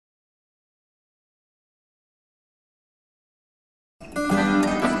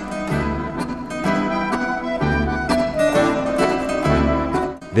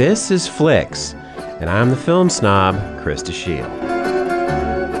This is Flicks, and I'm the film snob, Krista Shield.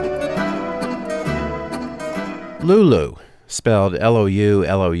 Loulou, spelled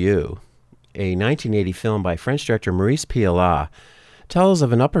L-O-U-L-O-U, a 1980 film by French director Maurice Pialat, tells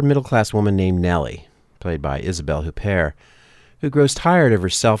of an upper-middle-class woman named Nellie, played by Isabelle Huppert, who grows tired of her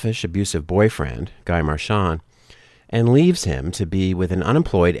selfish, abusive boyfriend, Guy Marchand, and leaves him to be with an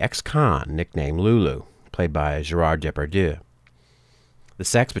unemployed ex-con nicknamed Loulou, played by Gérard Depardieu. The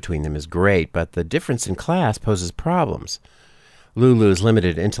sex between them is great, but the difference in class poses problems. Loulou's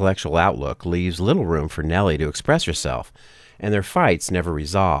limited intellectual outlook leaves little room for Nellie to express herself, and their fights never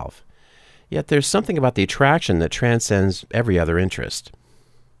resolve. Yet there's something about the attraction that transcends every other interest.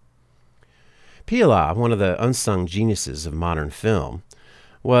 Pialat, one of the unsung geniuses of modern film,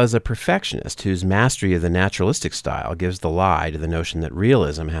 was a perfectionist whose mastery of the naturalistic style gives the lie to the notion that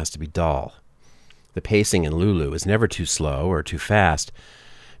realism has to be dull. The pacing in Loulou is never too slow or too fast.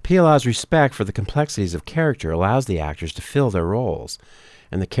 Pialat's respect for the complexities of character allows the actors to fill their roles,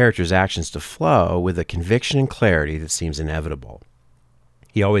 and the characters' actions to flow with a conviction and clarity that seems inevitable.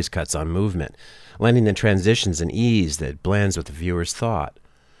 He always cuts on movement, lending the transitions an ease that blends with the viewer's thought.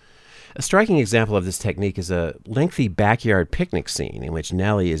 A striking example of this technique is a lengthy backyard picnic scene in which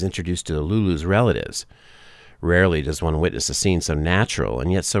Nellie is introduced to Loulou's relatives. Rarely does one witness a scene so natural and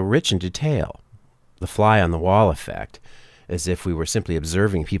yet so rich in detail. The fly-on-the-wall effect, as if we were simply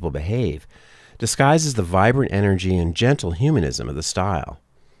observing people behave, disguises the vibrant energy and gentle humanism of the style.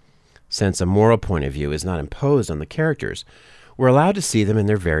 Since a moral point of view is not imposed on the characters, we're allowed to see them in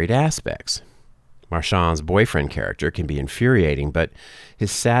their varied aspects. Marchand's boyfriend character can be infuriating, but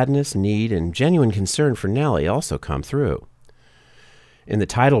his sadness, need, and genuine concern for Nellie also come through. In the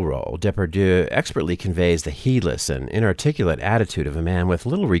title role, Depardieu expertly conveys the heedless and inarticulate attitude of a man with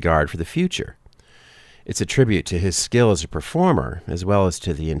little regard for the future. It's a tribute to his skill as a performer, as well as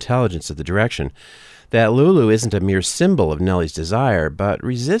to the intelligence of the direction, that Loulou isn't a mere symbol of Nellie's desire, but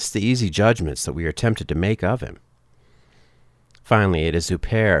resists the easy judgments that we are tempted to make of him. Finally, it is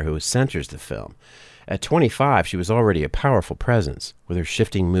Huppert who centers the film. At 25, she was already a powerful presence, with her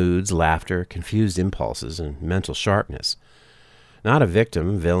shifting moods, laughter, confused impulses, and mental sharpness. Not a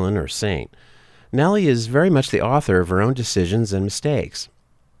victim, villain, or saint, Nellie is very much the author of her own decisions and mistakes.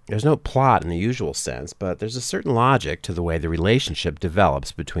 There's no plot in the usual sense, but there's a certain logic to the way the relationship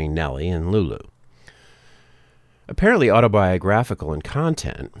develops between Nellie and Loulou. Apparently autobiographical in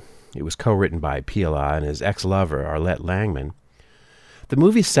content, it was co-written by Pialat and his ex-lover, Arlette Langman. The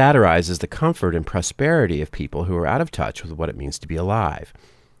movie satirizes the comfort and prosperity of people who are out of touch with what it means to be alive,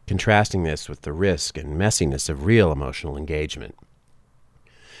 contrasting this with the risk and messiness of real emotional engagement.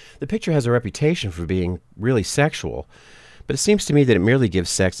 The picture has a reputation for being really sexual, but it seems to me that it merely gives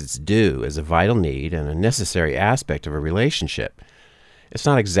sex its due as a vital need and a necessary aspect of a relationship. It's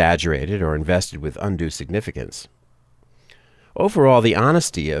not exaggerated or invested with undue significance. Overall, the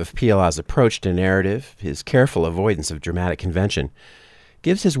honesty of Pialat's approach to narrative, his careful avoidance of dramatic convention,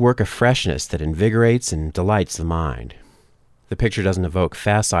 gives his work a freshness that invigorates and delights the mind. The picture doesn't evoke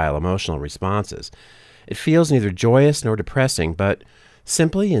facile emotional responses. It feels neither joyous nor depressing, but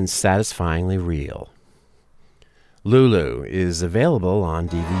simply and satisfyingly real. Loulou is available on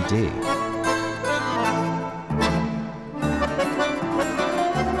DVD.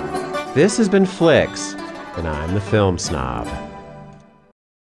 This has been Flicks, and I'm the film snob.